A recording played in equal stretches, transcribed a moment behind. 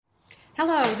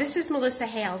Hello, this is Melissa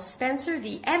Hales Spencer,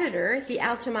 the editor at the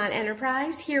Altamont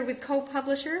Enterprise, here with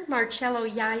co-publisher Marcello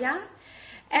Yaya.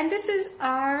 And this is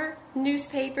our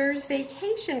newspaper's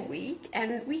vacation week,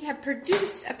 and we have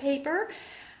produced a paper,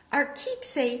 our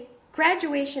Keepsake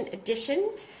Graduation Edition,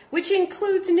 which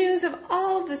includes news of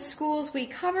all the schools we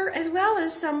cover, as well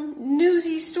as some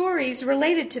newsy stories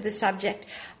related to the subject.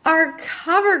 Our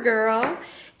cover girl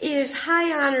is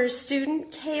High Honors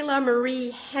student Kayla Marie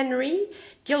Henry,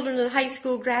 Guilderland High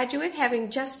School graduate,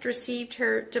 having just received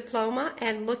her diploma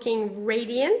and looking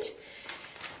radiant.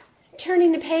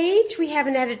 Turning the page, we have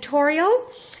an editorial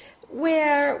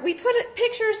where we put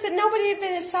pictures that nobody had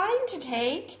been assigned to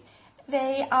take.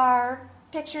 They are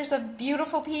pictures of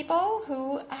beautiful people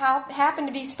who happen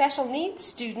to be special needs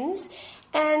students.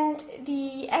 And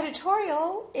the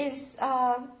editorial is,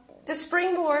 the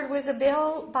springboard was a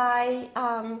bill by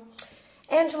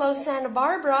Angelo Santa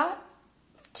Barbara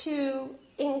to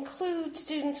include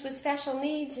students with special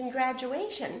needs in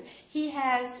graduation. He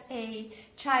has a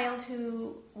child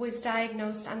who was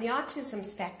diagnosed on the autism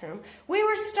spectrum. We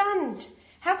were stunned.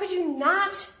 How could you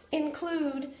not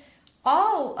include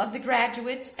all of the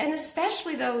graduates, and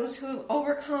especially those who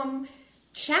overcome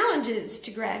challenges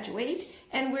to graduate?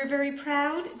 And we're very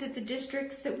proud that the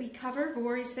districts that we cover,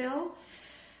 Voorheesville,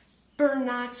 Burn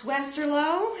Knox,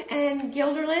 Westerlo, and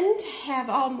Guilderland, have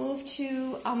all moved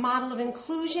to a model of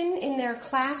inclusion in their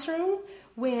classroom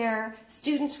where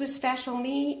students with special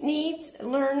needs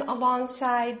learn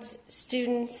alongside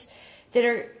students that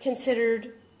are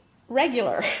considered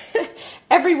regular.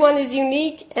 Everyone is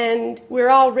unique, and we're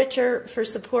all richer for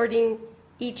supporting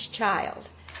each child.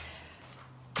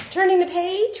 Turning the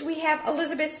page, we have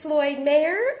Elizabeth Floyd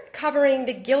Mayer covering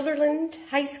the Guilderland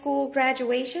High School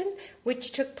graduation,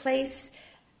 which took place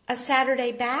a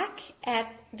Saturday back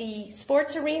at the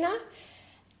sports arena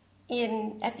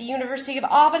at the University of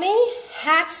Albany.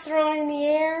 Hats thrown in the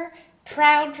air,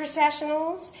 proud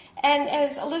processionals, and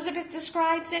as Elizabeth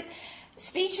describes it,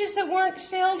 speeches that weren't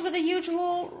filled with the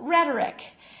usual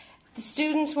rhetoric. The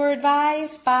students were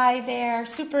advised by their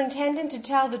superintendent to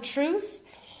tell the truth,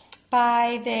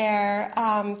 by their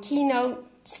keynote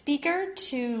speaker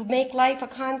to make life a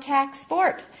contact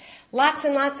sport. Lots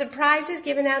and lots of prizes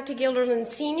given out to Guilderland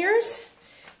seniors,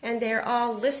 and they're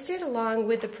all listed along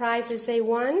with the prizes they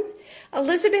won.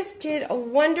 Elizabeth did a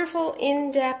wonderful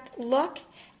in-depth look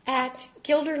at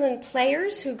Guilderland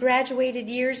players who graduated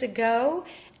years ago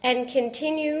and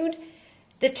continued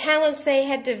the talents they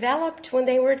had developed when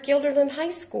they were at Guilderland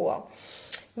High School.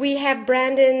 We have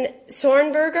Brandon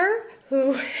Sornberger,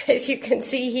 who, as you can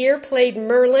see here, played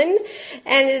Merlin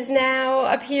and is now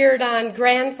appeared on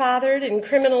Grandfathered and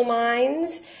Criminal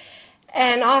Minds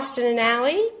and Austin and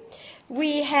Ally.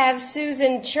 We have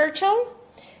Susan Churchill,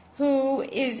 who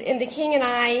is in The King and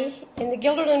I in the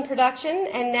Guilderland production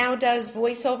and now does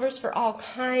voiceovers for all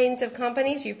kinds of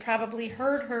companies. You've probably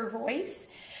heard her voice.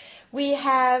 We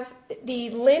have the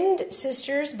Lind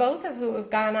sisters, both of who have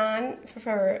gone on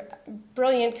for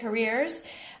brilliant careers.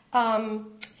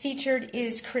 Featured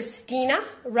is Christina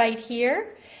right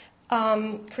here.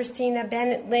 Christina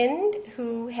Bennett Lind,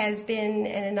 who has been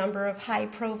in a number of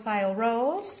high-profile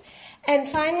roles. And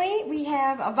finally, we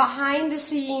have a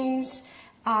behind-the-scenes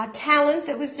talent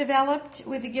that was developed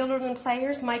with the Guilderland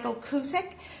players, Michael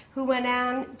Cusick, who went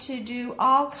on to do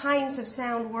all kinds of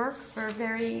sound work for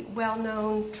very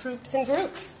well-known troupes and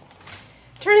groups.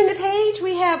 Turning the page,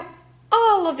 we have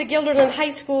all of the Guilderland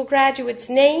High School graduates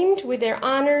named with their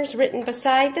honors written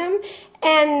beside them,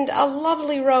 and a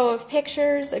lovely row of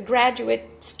pictures, a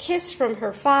graduate's kiss from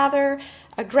her father,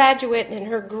 a graduate and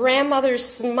her grandmother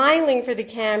smiling for the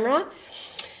camera,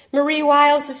 Marie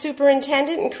Wiles, the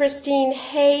superintendent, and Christine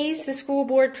Hayes, the school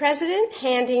board president,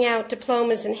 handing out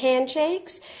diplomas and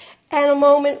handshakes, and a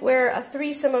moment where a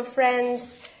threesome of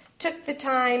friends took the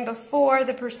time before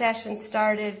the procession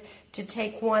started to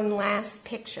take one last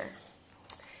picture.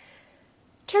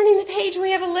 Turning the page,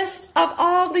 we have a list of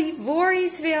all the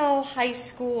Voorheesville High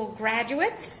School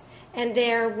graduates, and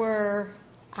there were,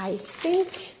 I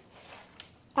think,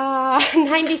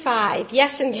 95.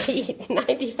 Yes, indeed,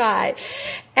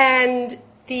 95. And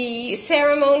the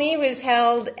ceremony was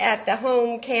held at the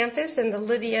home campus in the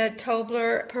Lydia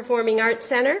Tobler Performing Arts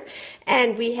Center,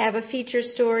 and we have a feature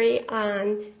story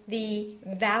on the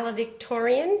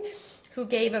valedictorian who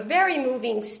gave a very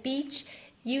moving speech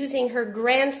using her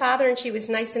grandfather, and she was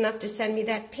nice enough to send me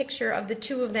that picture of the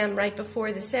two of them right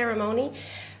before the ceremony,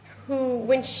 who,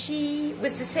 when she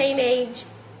was the same age,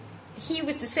 he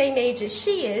was the same age as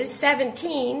she is,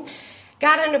 17,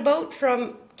 got on a boat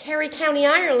from Kerry County,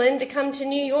 Ireland, to come to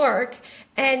New York,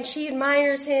 and she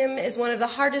admires him as one of the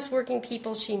hardest working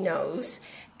people she knows.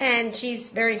 and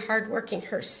she's very hardworking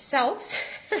herself,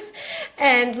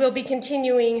 and will be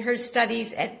continuing her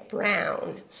studies at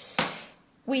Brown.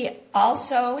 We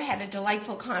also had a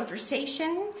delightful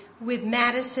conversation with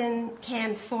Madison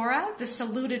Canfora, the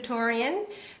salutatorian,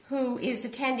 who is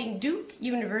attending Duke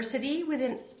University with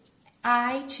an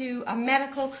eye to a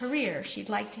medical career. She'd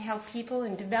like to help people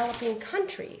in developing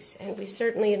countries, and we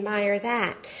certainly admire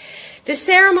that. The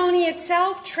ceremony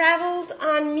itself traveled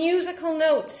on musical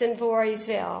notes in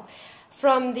Voorheesville,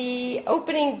 from the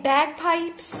opening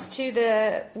bagpipes to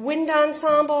the wind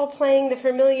ensemble playing the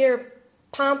familiar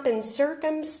Pomp and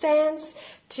Circumstance,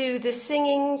 to the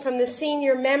singing from the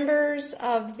senior members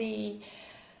of the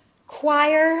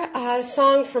choir, a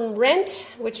song from Rent,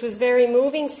 which was very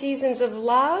moving, Seasons of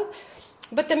Love.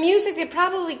 But the music that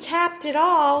probably capped it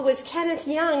all was Kenneth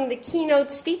Young, the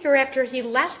keynote speaker, after he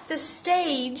left the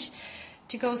stage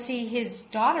to go see his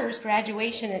daughter's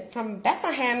graduation from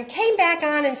Bethlehem, came back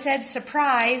on and said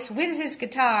surprise with his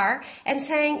guitar and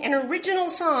sang an original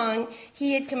song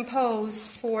he had composed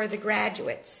for the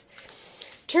graduates.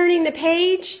 Turning the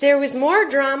page, there was more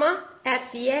drama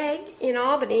at the Egg in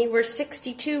Albany, where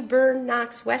 62 Byrne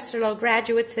Knox Westerlo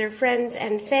graduates, their friends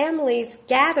and families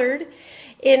gathered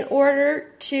in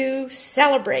order to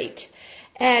celebrate.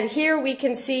 And here we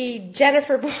can see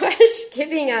Jennifer Bush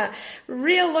giving a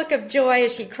real look of joy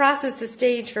as she crosses the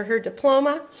stage for her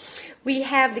diploma. We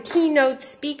have the keynote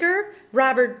speaker,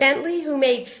 Robert Bentley, who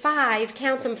made five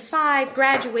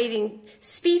graduating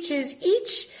speeches,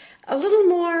 each a little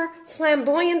more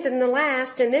flamboyant than the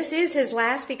last, and this is his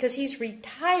last because he's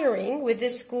retiring with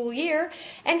this school year,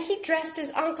 and he dressed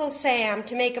as Uncle Sam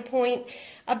to make a point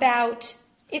about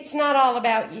it's not all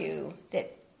about you,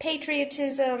 that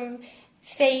patriotism,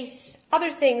 faith,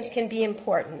 other things can be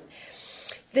important.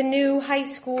 The new high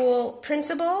school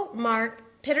principal, Mark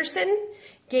Peterson,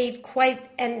 gave quite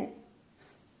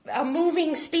a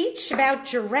moving speech about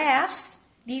giraffes.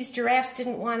 These giraffes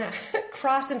didn't want to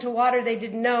cross into water they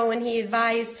didn't know, and he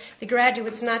advised the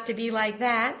graduates not to be like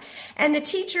that. And the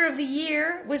teacher of the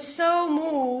year was so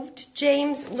moved,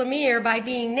 James Lemire, by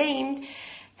being named,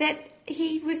 that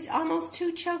he was almost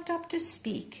too choked up to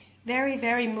speak. Very,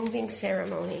 very moving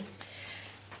ceremony.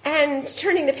 And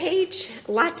turning the page,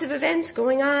 lots of events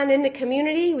going on in the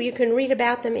community. You can read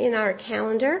about them in our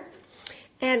calendar.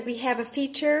 And we have a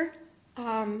feature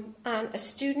on a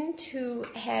student who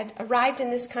had arrived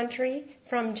in this country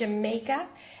from Jamaica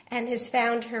and has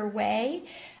found her way.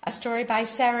 A story by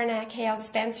Saranac Hale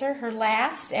Spencer, her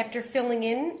last after filling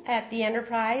in at the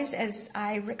Enterprise as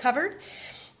I recovered.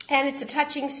 And it's a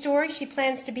touching story. She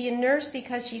plans to be a nurse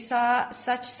because she saw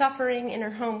such suffering in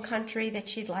her home country that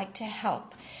she'd like to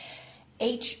help.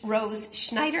 H. Rose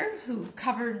Schneider, who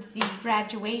covered the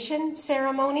graduation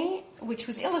ceremony, which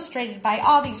was illustrated by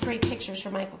all these great pictures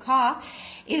from Michael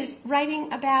Koff, is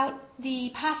writing about the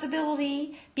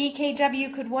possibility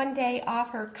BKW could one day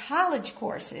offer college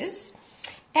courses.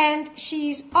 And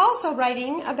she's also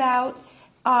writing about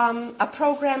a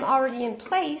program already in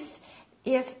place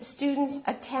if students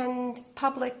attend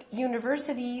public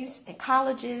universities and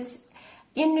colleges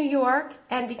in New York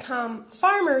and become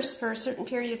farmers for a certain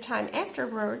period of time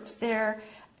afterwards, their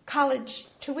college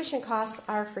tuition costs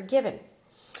are forgiven.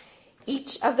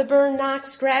 Each of the Byrne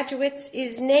Knox graduates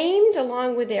is named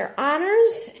along with their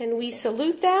honors, and we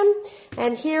salute them.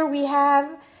 And here we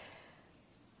have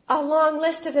a long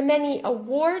list of the many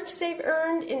awards they've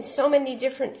earned in so many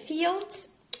different fields.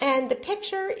 And the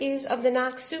picture is of the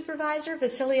Knox supervisor,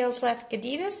 Vasilios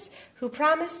Lefkadidis, who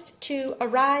promised to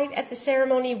arrive at the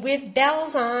ceremony with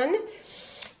bells on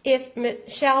if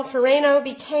Michelle Ferrano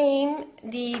became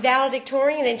the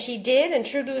valedictorian, and she did, and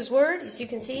true to his word, as you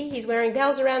can see, he's wearing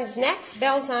bells around his neck,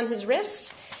 bells on his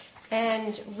wrist,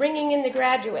 and ringing in the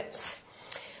graduates.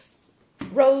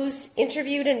 Rose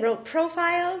interviewed and wrote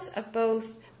profiles of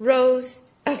both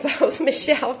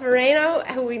Michelle Ferrano,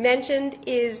 who we mentioned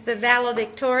is the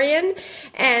valedictorian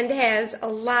and has a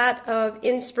lot of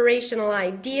inspirational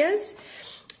ideas.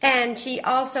 And she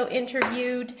also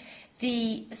interviewed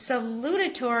the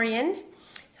salutatorian,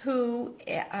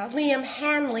 Liam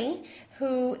Hanley,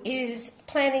 who is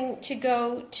planning to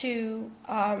go to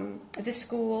the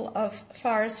School of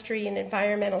Forestry and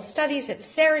Environmental Studies at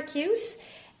Syracuse,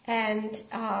 and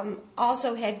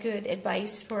also had good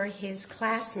advice for his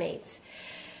classmates.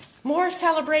 More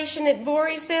celebration at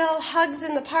Voorheesville, hugs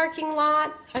in the parking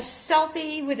lot, a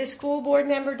selfie with a school board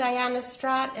member, Diana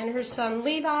Strott, and her son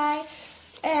Levi,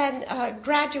 and a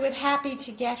graduate happy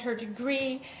to get her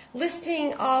degree,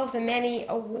 listing all the many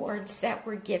awards that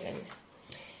were given.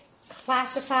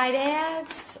 Classified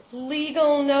ads,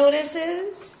 legal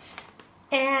notices,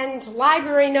 and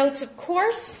library notes, of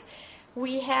course.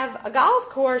 We have a golf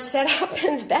course set up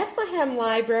in the Bethlehem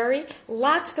Library.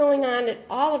 Lots going on at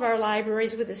all of our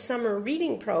libraries with the summer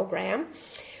reading program,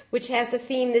 which has a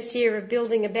theme this year of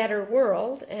building a better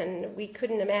world, and we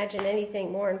couldn't imagine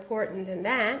anything more important than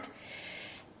that.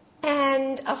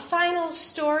 And a final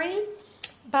story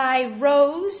by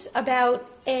Rose about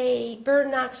a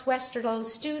Burn Knox Westerlo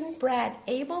student, Brad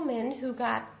Abelman, who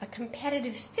got a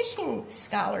competitive fishing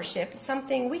scholarship,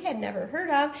 something we had never heard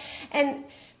of. And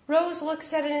Rose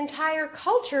looks at an entire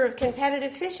culture of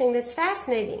competitive fishing that's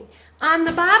fascinating. On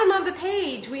the bottom of the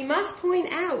page, we must point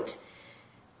out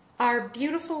our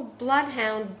beautiful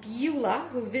bloodhound, Beulah,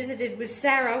 who visited with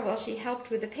Sarah while she helped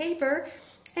with the paper.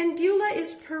 And Beulah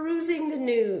is perusing the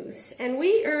news. And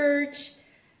we urge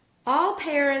all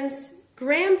parents,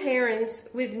 grandparents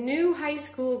with new high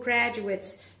school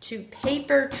graduates to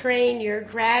paper train your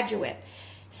graduate.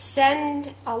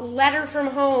 Send a letter from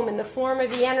home in the form of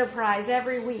the Enterprise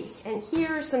every week. And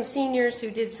here are some seniors who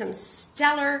did some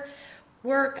stellar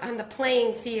work on the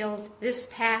playing field this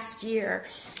past year.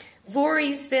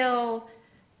 Voorheesville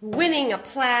winning a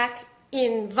plaque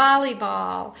in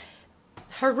volleyball,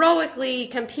 heroically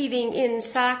competing in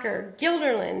soccer,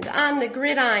 Guilderland on the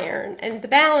gridiron and the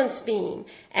balance beam,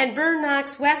 and Burn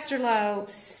Knox Westerlo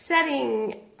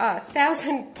setting a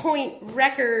 1,000-point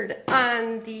record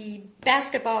on the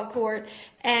basketball court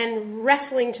and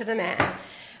wrestling to the mat.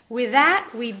 With that,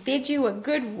 we bid you a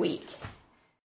good week.